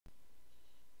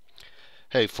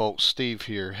Hey folks, Steve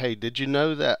here. Hey, did you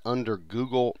know that under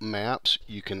Google Maps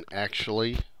you can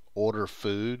actually order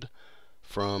food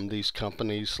from these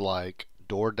companies like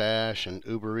DoorDash and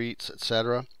UberEats,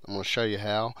 etc.? I'm going to show you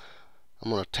how. I'm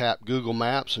going to tap Google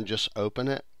Maps and just open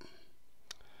it.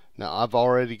 Now I've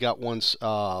already got one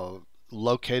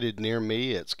located near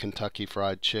me. It's Kentucky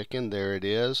Fried Chicken. There it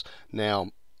is.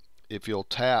 Now if you'll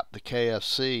tap the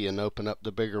KFC and open up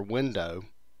the bigger window,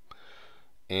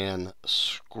 and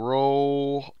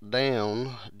scroll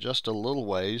down just a little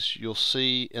ways, you'll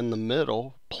see in the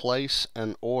middle place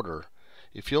an order.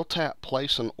 If you'll tap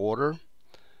place an order,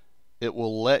 it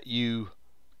will let you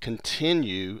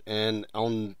continue, and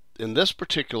in this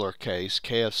particular case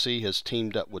KFC has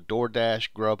teamed up with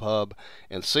DoorDash, GrubHub,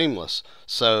 and Seamless.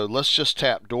 So let's just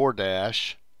tap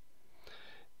DoorDash.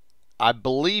 I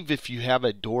believe if you have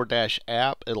a DoorDash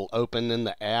app, it'll open in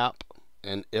the app,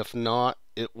 and if not,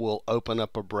 it will open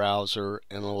up a browser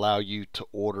and allow you to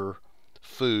order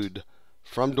food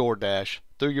from DoorDash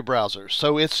through your browser.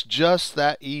 So it's just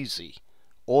that easy.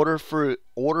 Order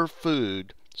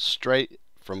food straight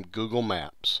from Google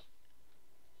Maps.